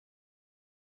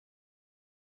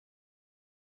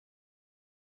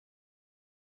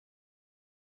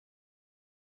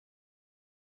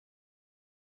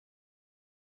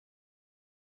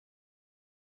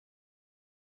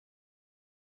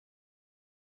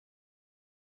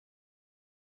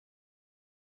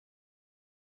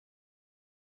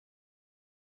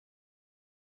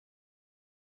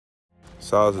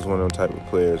Silas is one of them type of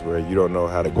players where you don't know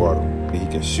how to guard him. He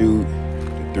can shoot,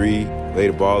 the three, lay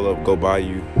the ball up, go by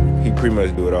you. He pretty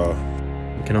much do it all.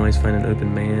 You can always find an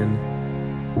open man.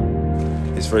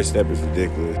 His first step is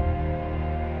ridiculous.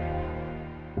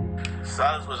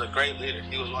 Silas was a great leader.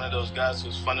 He was one of those guys who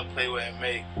was fun to play with and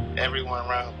make everyone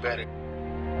around better.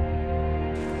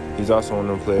 He's also one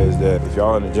of them players that if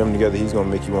y'all in the gym together, he's going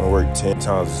to make you want to work 10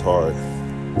 times as hard.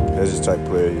 That's just the type of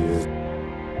player he is.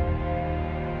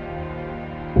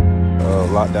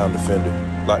 Lockdown defender.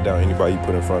 Lock down anybody you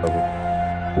put in front of him.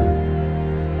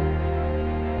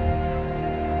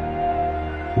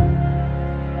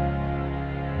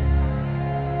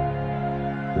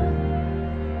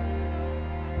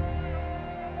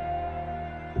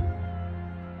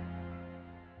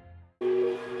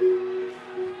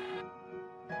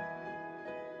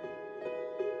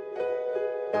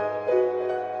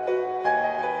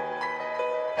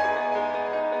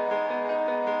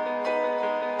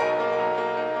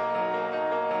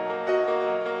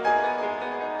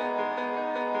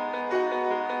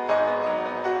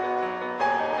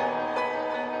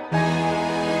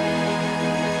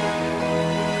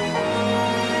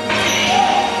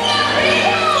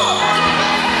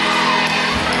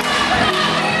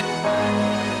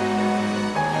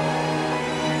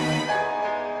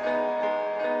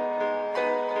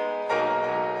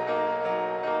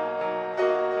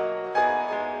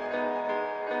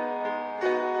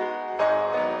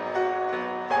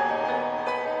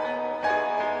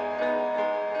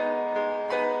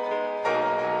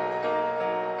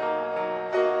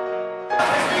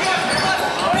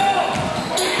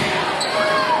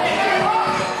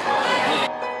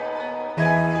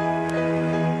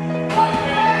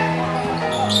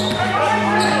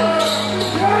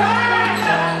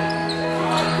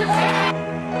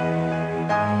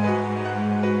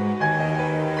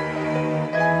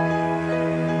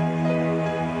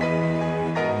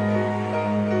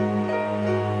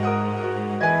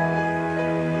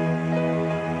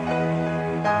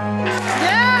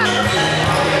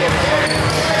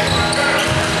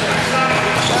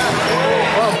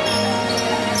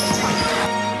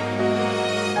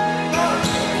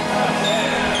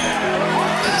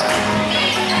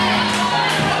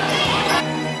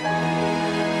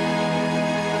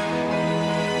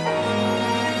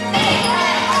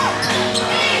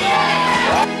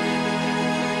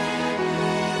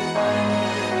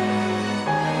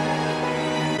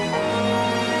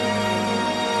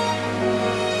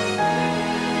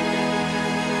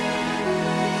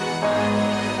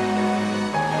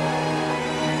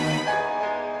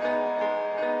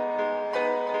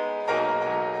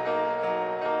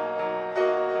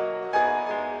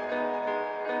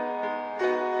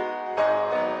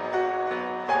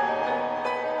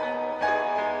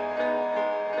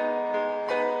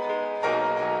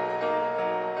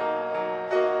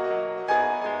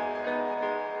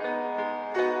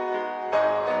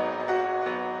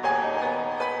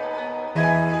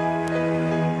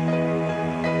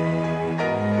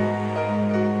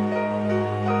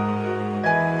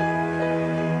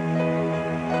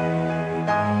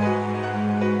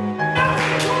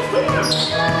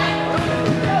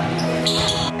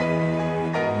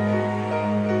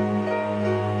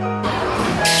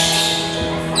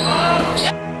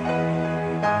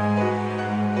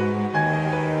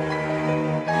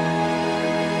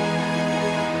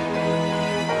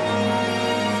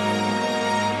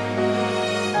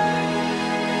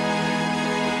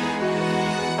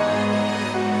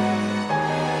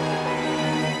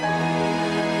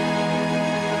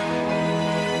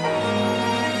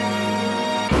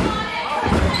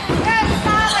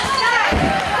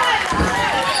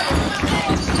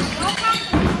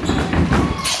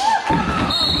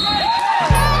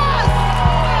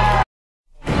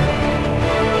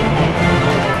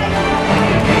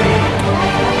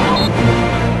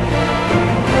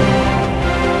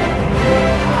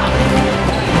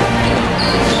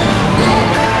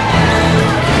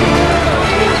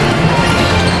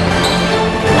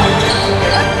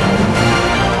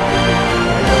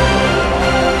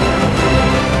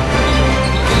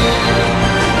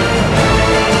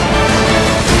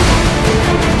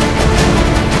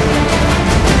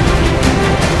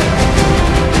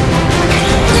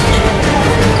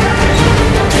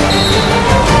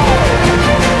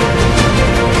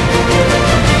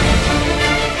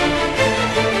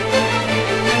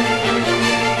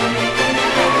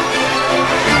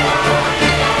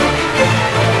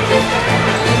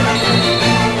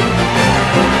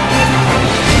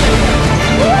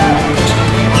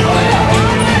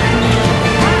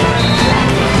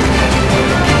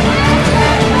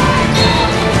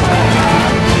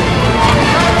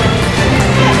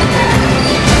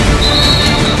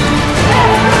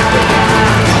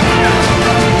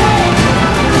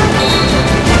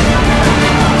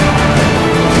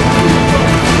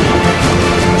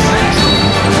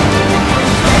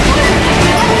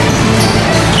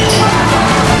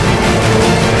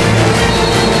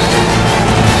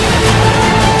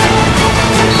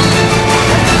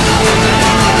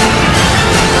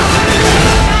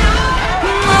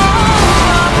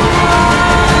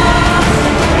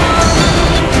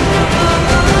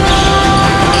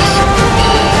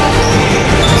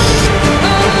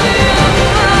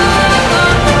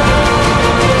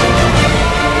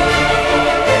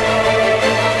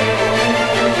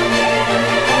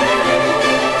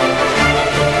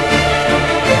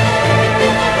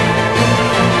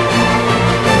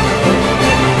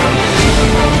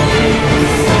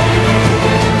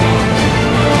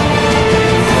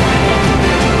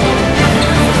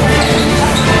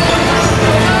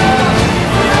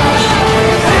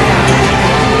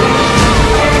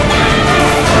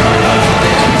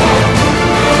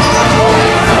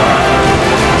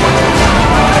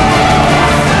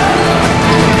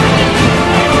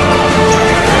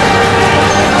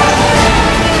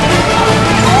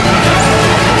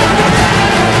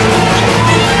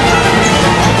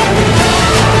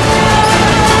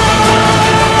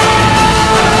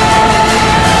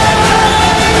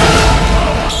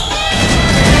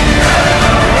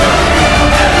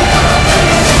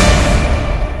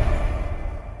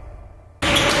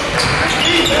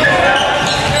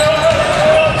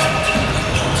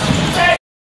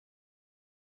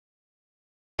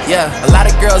 Yeah, a lot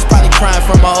of girls probably crying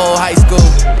from my old high school.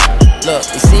 Look,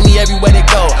 they see me everywhere they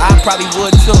go, I probably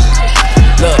would too.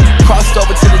 Look, crossed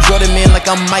over to the Jordan man like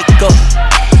I'm Michael.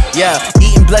 Yeah,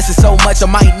 eating blessings so much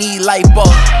I might need lipo.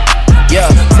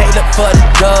 Yeah, tailored for the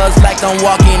dogs like I'm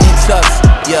walking in chucks.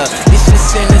 Yeah, it's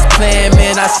just in this plan,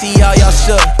 man, I see how y'all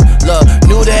shook. Look,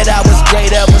 knew that I was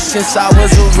great ever since I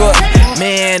was a rook.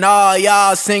 Man, all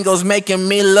y'all singles making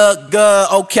me look good.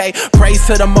 Okay, praise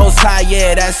to the Most High,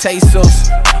 yeah, that's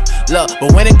Jesus. Look,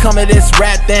 but when it come to this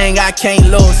rap thing, I can't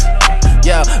lose.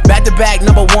 Yeah, back-to-back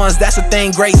number ones, that's the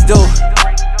thing greats do.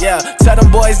 Yeah, tell them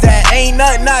boys that ain't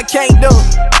nothing I can't do.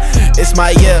 It's my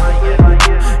year,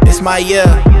 it's my year.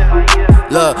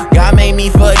 Look, God made me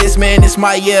for this, man, it's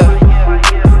my year.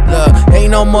 Look,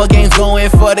 ain't no more games going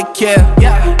for the kill.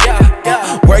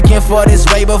 Working for this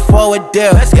way before it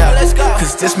deal. Let's go.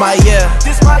 Cause this my year,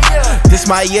 this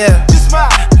my year.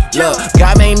 Look,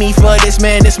 God made me for this,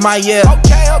 man, this my year.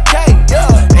 Okay,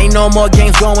 ain't no more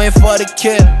games going for the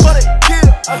kill.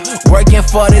 Working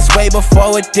for this way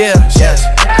before it deal.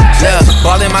 Look,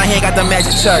 ball in my hand, got the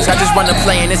magic touch. I just run the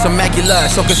play and it's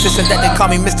immaculate. So consistent that they call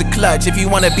me Mr. Clutch. If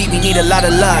you wanna beat me, need a lot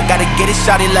of luck. Gotta get it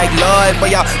shotty like Lloyd, but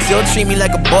y'all still treat me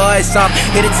like a boy. So I'm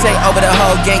here to take over the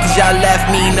whole game, cause y'all left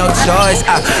me no choice.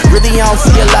 I really don't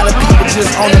see a lot of people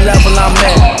just on the level I'm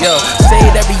at. Yo, say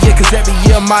it every year, cause every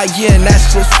year my year, and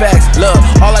that's just facts. Look,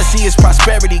 all I see is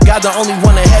prosperity. God the only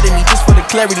one ahead of me, just for the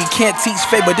clarity. Can't teach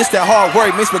faith, but this that hard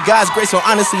work mixed with God's grace. So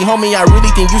honestly, homie, I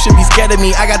really think you should be scared of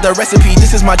me. I got the recipe,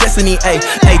 this is my destiny. Ayy,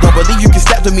 don't believe you can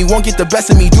step to me, won't get the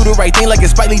best of me. Do the right thing like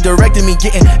it's slightly directing me.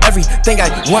 Getting everything I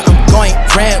want, I'm going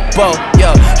Rambo.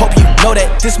 Yo, hope you know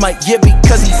that this my year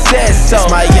because he says so.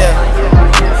 It's my year,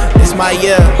 it's my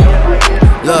year.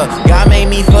 Look, God made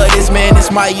me for this, man,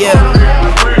 it's my year.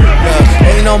 Look,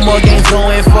 ain't no more games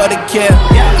going for the kill.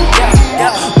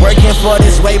 Working for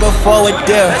this way before it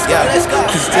deal.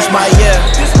 Cause this my year,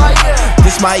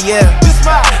 this my year.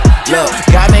 Look,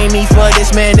 God made me for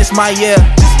this, man, this my year.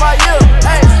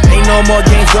 Ain't no more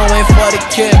games going for the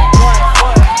kill.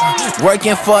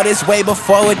 Working for this way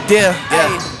before it deal.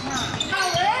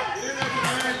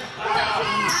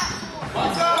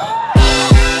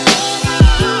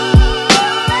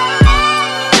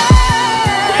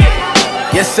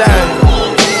 Yes, sir.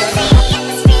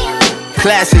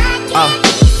 Classic.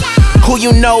 Who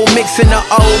you know, mixing the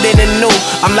old and the new.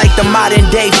 I'm like the modern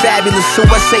day fabulous. So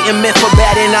what Satan meant for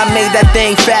bad and I made that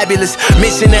thing fabulous.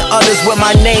 Mentioning others with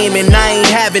my name and I ain't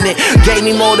having it. Gave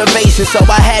me motivation, so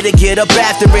I had to get up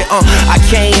after it. I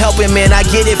can't help it, man, I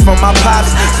get it from my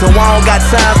pops. So I don't got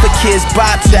time for kids,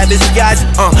 Bob, Travis Scotts.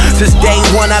 Since day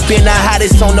one, I've been the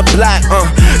hottest on the block.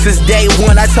 Since day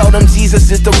one, I told them Jesus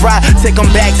is the rock. Take them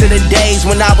back to the days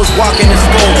when I was walking to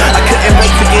school. I couldn't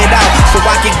wait to get out so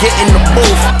I could get in the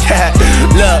booth.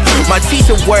 Look, my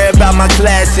teacher worried about my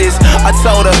classes. I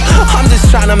told her, I'm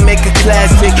just trying to make a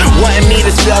classic. Wanting me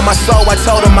to sell my soul, I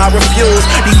told him I refuse.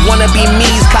 These wannabe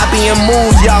me's copying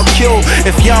moves, y'all cute.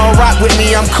 If y'all don't rock with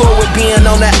me, I'm cool with being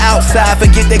on the outside.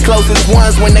 Forget their closest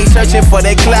ones when they searching for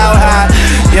their cloud high.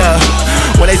 Yeah,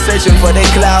 when they searching for their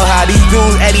cloud high. These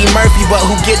dudes Eddie Murphy, but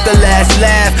who get the last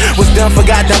laugh? Was done,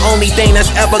 forgot the only thing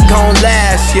that's ever gon'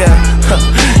 last. Yeah,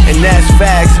 and that's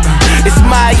facts. It's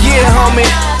my year, homie.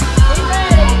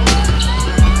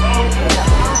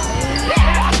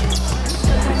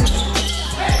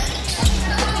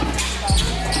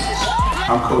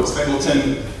 I'm Coach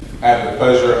Singleton. I have the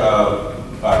pleasure of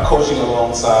coaching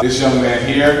alongside this young man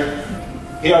here.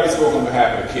 He already spoke on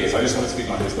behalf of the kids, so I just want to speak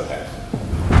on his behalf.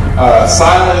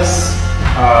 Silas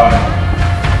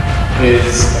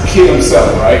is a kid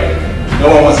himself, right?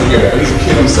 No one wants to hear that, but he's a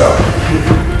kid himself,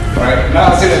 right?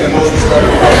 Now I say that in the most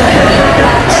respectful way.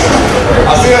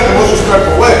 I say that in the most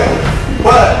respectful way,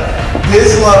 but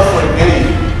his love for the game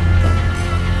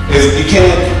is, you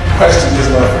can't question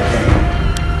his love for the game.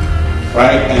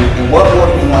 Right? And what more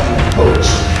do you want in a coach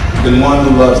than one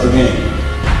who loves the game?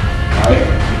 Right?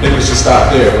 I think we should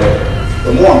stop there,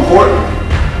 but more important,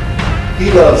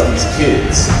 he loves these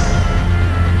kids.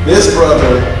 This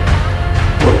brother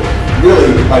would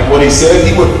really, like what he said,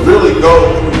 he would really go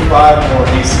through 5 more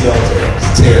ACL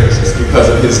tears just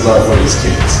because of his love for these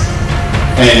kids.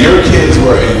 And your kids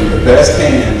were in the best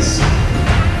hands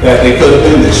that they could have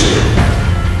been this year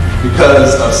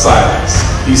because of Silas.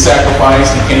 He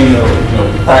sacrificed, he came to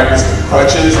practice with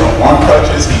crutches or on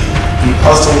crutches. He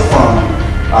hustled from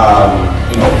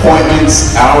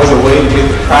appointments, hours away to get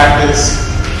to practice,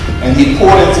 and he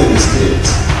poured into these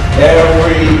kids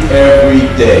every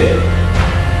day.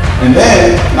 And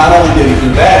then, not only did he do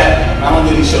that, not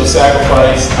only did he show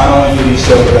sacrifice, not only did he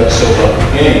show love for the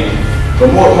game,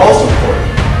 but most important,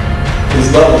 his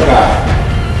love of God.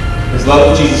 his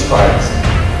love of Jesus Christ,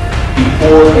 he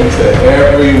poured into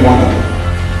every one of them.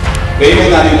 They may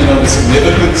not even know the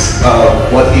significance of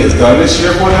what he has done this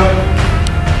year for them,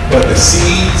 but the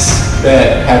seeds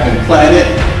that have been planted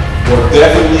were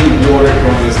definitely watered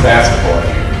during this basketball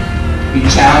year. He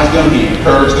challenged them, he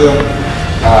encouraged them.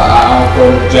 I don't throw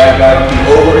jab at him, he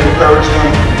over-encouraged them.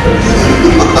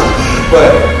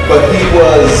 but he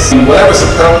was, whatever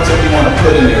superlative you want to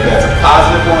put in there that's a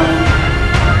positive one,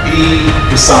 he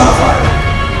personified it.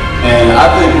 And I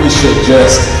think we should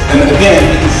just, and again,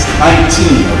 he's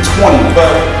 19 or 20, but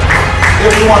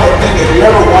if you want to think, if you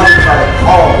ever wonder about a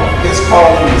calling, his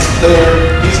calling is clear.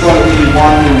 He's going to be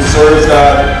one who serves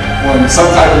God on some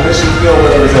type of mission field,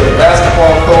 whether it's as a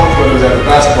basketball coach, whether it's as a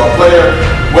basketball player,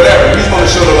 whatever. He's going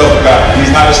to show the love of God. He's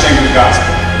not ashamed of the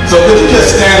gospel. So could you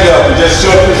just stand up and just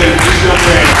show appreciation?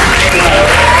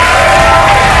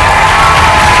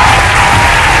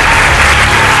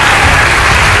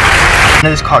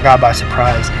 This caught God by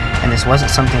surprise, and this wasn't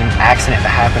something accident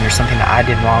that happened or something that I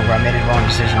did wrong or I made a wrong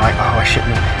decision, like, oh, I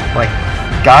shouldn't have. Like,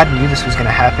 God knew this was going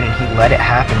to happen, and he let it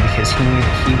happen because he knew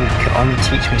that he could only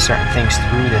teach me certain things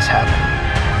through this happening.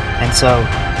 And so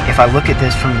if I look at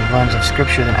this from the lens of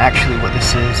Scripture, then actually what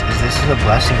this is a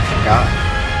blessing from God,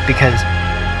 because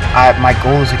my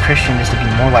goal as a Christian is to be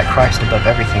more like Christ above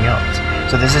everything else.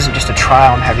 So this isn't just a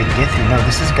trial I'm having to get through. No,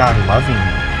 this is God loving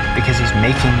me, because he's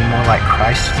making me more like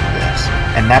Christ through this.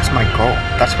 And that's my goal.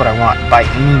 That's what I want, by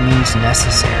any means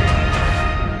necessary.